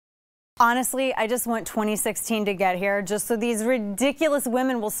Honestly, I just want 2016 to get here just so these ridiculous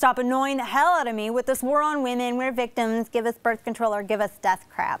women will stop annoying the hell out of me with this war on women, we're victims, give us birth control or give us death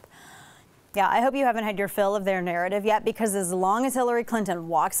crap. Yeah, I hope you haven't had your fill of their narrative yet, because as long as Hillary Clinton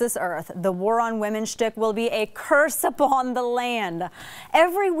walks this earth, the war on women shtick will be a curse upon the land.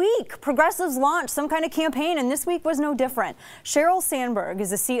 Every week, progressives launch some kind of campaign, and this week was no different. Sheryl Sandberg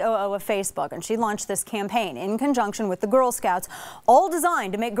is the COO of Facebook, and she launched this campaign in conjunction with the Girl Scouts, all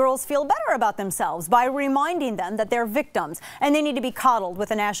designed to make girls feel better about themselves by reminding them that they're victims and they need to be coddled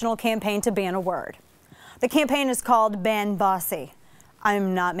with a national campaign to ban a word. The campaign is called Ban Bossy.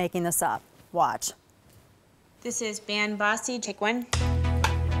 I'm not making this up. Watch. This is Ban Bossy. Take one.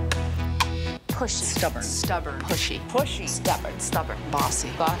 Pushy. Stubborn. Stubborn. Pushy. Pushy. Stubborn. Stubborn. Bossy.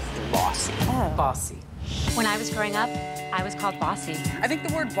 Bossy. Oh. Bossy. When I was growing up, I was called bossy. I think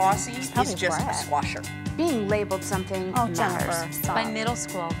the word bossy is probably just Brad. a swasher. Being labeled something Oh, matters. Jennifer, stop. By middle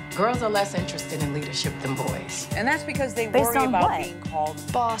school, Girls are less interested in leadership than boys. And that's because they Based worry on about what? being called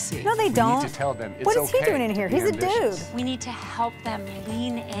bossy. No, they don't. We need to tell them it's what is he okay doing in to here? be He's a ambitious. dude. we need to help them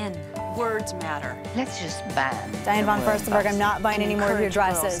lean in. Words matter. Let's just ban. Diane von Furstenberg, I'm not buying any more of your Encourage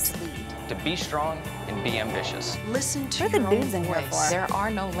girls dresses. to lead. To be strong and be ambitious. Listen to What are your the own dudes in here voice. for? There are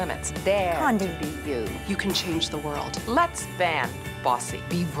no limits. Dare Condi. to be you. You can change the world. Let's ban bossy.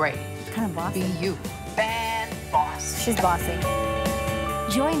 Be brave. Kind of bossy. Be you. Ban bossy. She's bossy.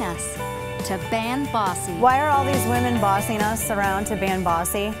 Join us to ban Bossy. Why are all these women bossing us around to ban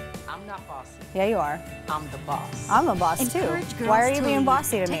Bossy? I'm not bossy. Yeah, you are. I'm the boss. I'm a boss too. Encourage girls Why are you to being lead.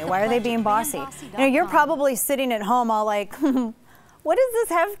 bossy to Take me? the Why are they pledge being at bossy? banbossy.com. You're probably sitting at home all like, what does this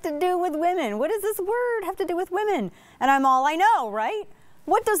have to do with women? What does this word have to do with women? And I'm all, I know, right?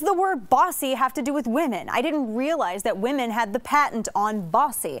 What does the word bossy have to do with women? I didn't realize that women had the patent on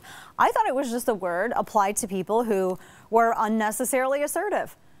bossy. I thought it was just a word applied to people who were unnecessarily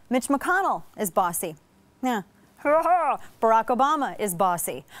assertive. Mitch McConnell is bossy. Yeah. Barack Obama is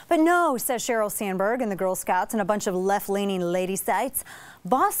bossy. But no, says Sheryl Sandberg and the Girl Scouts and a bunch of left-leaning lady sites,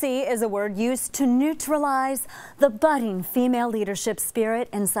 bossy is a word used to neutralize the budding female leadership spirit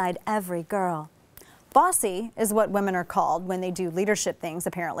inside every girl. Bossy is what women are called when they do leadership things,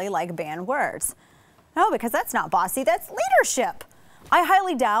 apparently, like ban words. No, because that's not bossy, that's leadership. I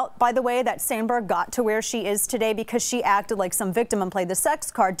highly doubt, by the way, that Sandberg got to where she is today because she acted like some victim and played the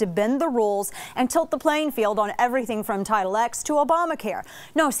sex card to bend the rules and tilt the playing field on everything from Title X to Obamacare.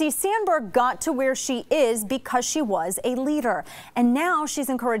 No, see, Sandberg got to where she is because she was a leader. And now she's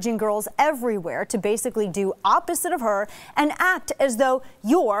encouraging girls everywhere to basically do opposite of her and act as though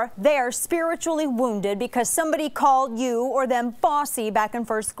they're spiritually wounded because somebody called you or them bossy back in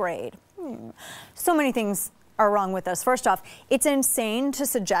first grade. So many things are wrong with us. First off, it's insane to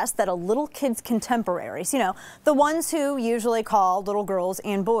suggest that a little kid's contemporaries, you know, the ones who usually call little girls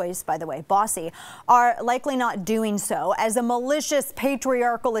and boys, by the way, bossy, are likely not doing so as a malicious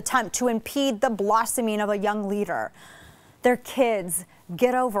patriarchal attempt to impede the blossoming of a young leader. They're kids.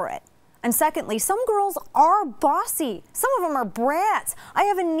 Get over it. And secondly, some girls are bossy. Some of them are brats. I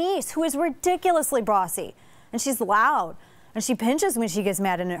have a niece who is ridiculously bossy, and she's loud. And she pinches when she gets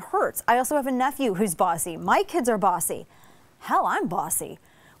mad and it hurts. I also have a nephew who's bossy. My kids are bossy. Hell, I'm bossy.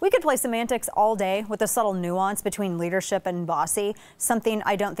 We could play semantics all day with the subtle nuance between leadership and bossy, something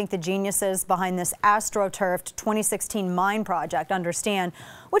I don't think the geniuses behind this astroturfed 2016 Mind Project understand,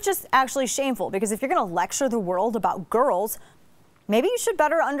 which is actually shameful because if you're going to lecture the world about girls, maybe you should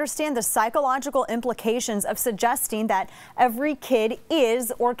better understand the psychological implications of suggesting that every kid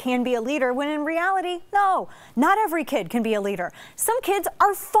is or can be a leader, when in reality, no, not every kid can be a leader. Some kids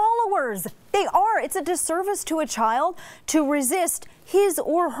are followers. They are. It's a disservice to a child to resist his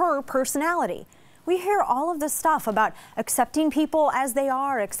or her personality. We hear all of this stuff about accepting people as they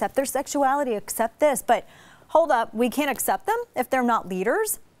are, accept their sexuality, accept this, but hold up, we can't accept them if they're not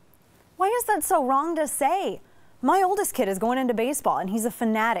leaders? Why is that so wrong to say? My oldest kid is going into baseball, and he's a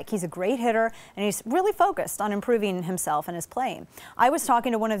fanatic. He's a great hitter, and he's really focused on improving himself and his playing. I was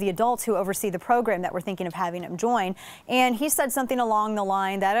talking to one of the adults who oversee the program that we're thinking of having him join, and he said something along the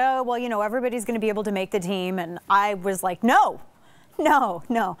line that, oh, well, you know, everybody's going to be able to make the team, and I was like, no.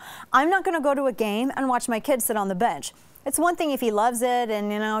 I'm not going to go to a game and watch my kid sit on the bench. It's one thing if he loves it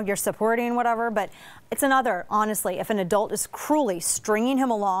and, you know, you're supporting whatever, but it's another, honestly, if an adult is cruelly stringing him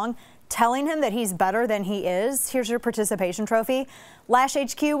along, telling him that he's better than he is. Here's your participation trophy. Lash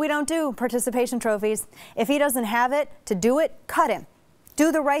HQ, we don't do participation trophies. If he doesn't have it to do it, cut him.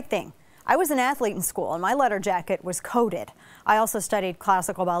 Do the right thing. I was an athlete in school and my letter jacket was coded. I also studied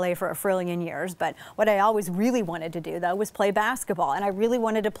classical ballet for a trillion years, but what I always really wanted to do though was play basketball, and I really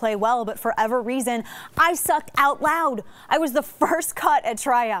wanted to play well, but for whatever reason, I sucked out loud. I was the first cut at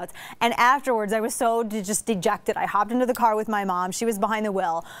tryouts, and afterwards I was so just dejected. I hopped into the car with my mom. She was behind the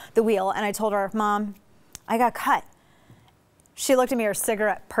wheel, and I told her, Mom, I got cut. She looked at me, her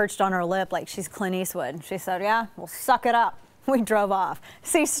cigarette perched on her lip like she's Clint Eastwood. She said, yeah, well, suck it up. We drove off.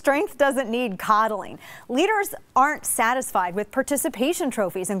 See, strength doesn't need coddling. Leaders aren't satisfied with participation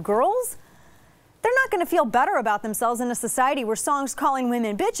trophies, and girls, they're not going to feel better about themselves in a society where songs calling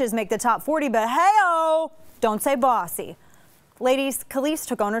women bitches make the top 40, but hey-oh, don't say bossy. Ladies, Khalees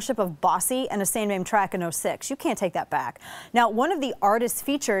took ownership of Bossy and a same name track in '06. You can't take that back. Now, one of the artists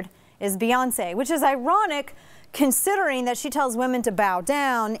featured is Beyonce, which is ironic considering that she tells women to bow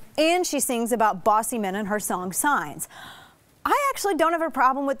down and she sings about bossy men in her song Signs. I actually don't have a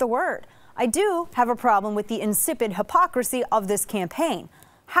problem with the word. I do have a problem with the insipid hypocrisy of this campaign.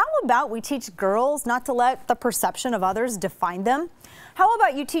 How about we teach girls not to let the perception of others define them? How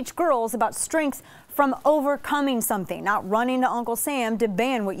about you teach girls about strength from overcoming something, not running to Uncle Sam to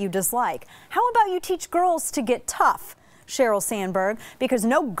ban what you dislike? How about you teach girls to get tough? Sheryl Sandberg, because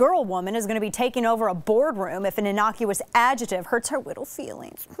no girl woman is going to be taking over a boardroom if an innocuous adjective hurts her little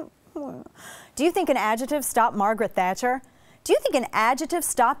feelings. Do you think an adjective stopped Margaret Thatcher? Do you think an adjective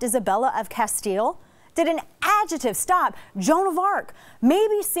stopped Isabella of Castile? Did an adjective stop Joan of Arc?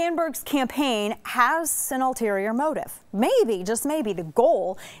 Maybe Sandberg's campaign has an ulterior motive. Maybe, just maybe, the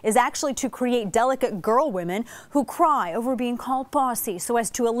goal is actually to create delicate girl women who cry over being called bossy so as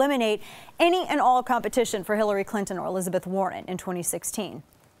to eliminate any and all competition for Hillary Clinton or Elizabeth Warren in 2016.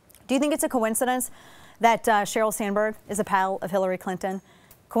 Do you think it's a coincidence that Sheryl Sandberg is a pal of Hillary Clinton?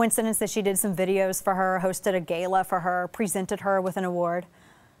 Coincidence that she did some videos for her, hosted a gala for her, presented her with an award?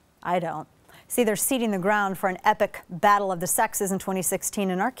 I don't. See, they're seeding the ground for an epic battle of the sexes in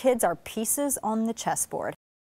 2016, and our kids are pieces on the chessboard.